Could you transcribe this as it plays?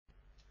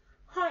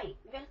Hi,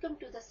 welcome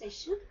to the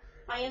session.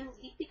 I am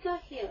Deepika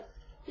here.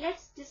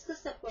 Let's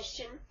discuss the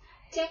question.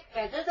 Check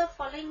whether the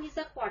following is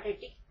a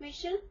quadratic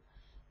equation.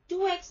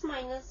 2x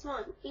minus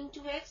 1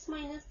 into x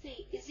minus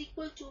 3 is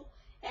equal to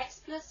x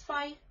plus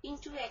 5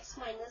 into x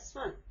minus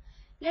 1.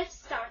 Let's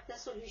start the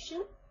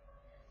solution.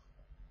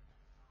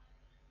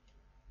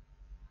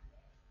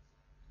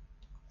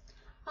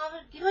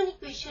 Our given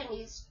equation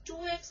is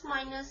 2x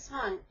minus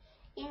 1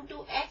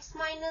 into x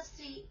minus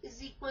 3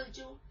 is equal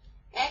to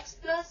x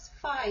plus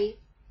 5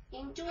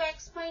 into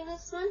x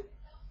minus 1.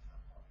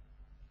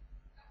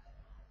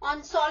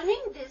 On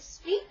solving this,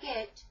 we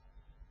get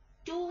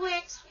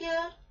 2x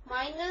square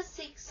minus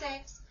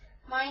 6x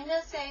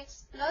minus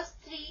x plus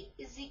 3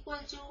 is equal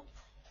to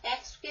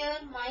x square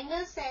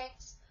minus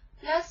x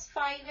plus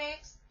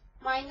 5x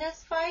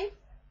minus 5.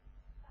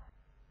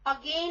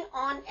 Again,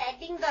 on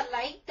adding the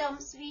like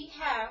terms, we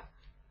have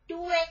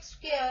 2x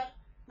square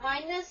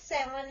minus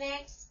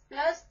 7x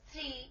plus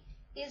 3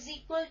 is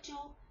equal to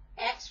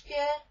x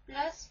square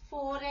plus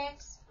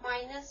 4x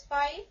minus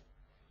 5.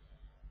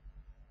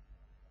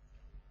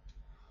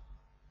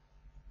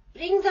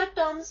 Bring the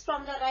terms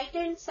from the right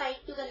hand side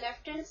to the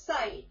left hand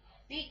side.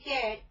 We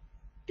get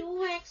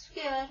 2x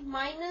square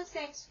minus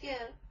x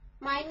square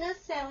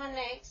minus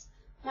 7x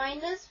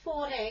minus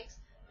 4x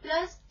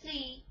plus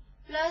 3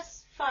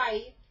 plus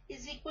 5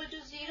 is equal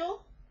to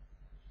 0.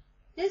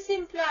 This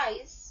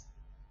implies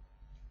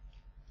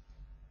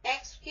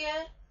x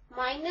square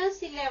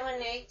minus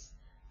 11x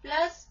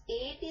plus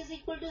 8 is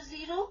equal to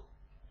 0.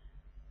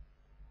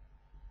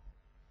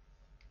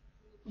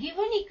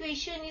 Given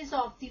equation is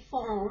of the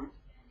form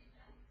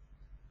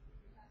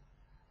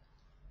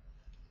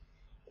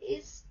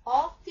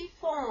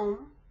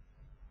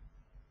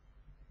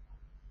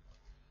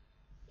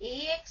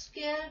ax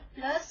square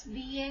plus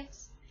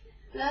bx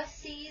plus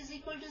c is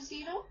equal to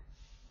 0.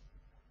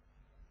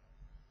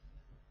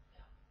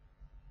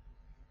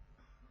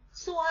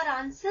 So our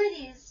answer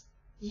is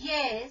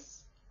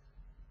yes,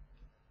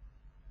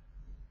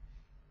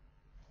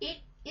 it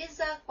is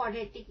a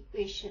quadratic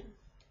equation.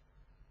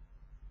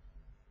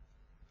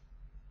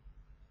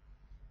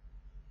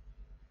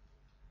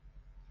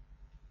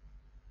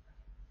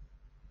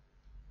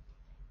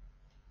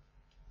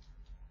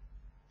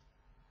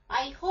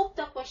 I hope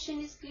the question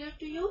is clear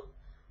to you.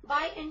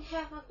 Bye and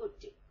have a good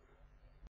day.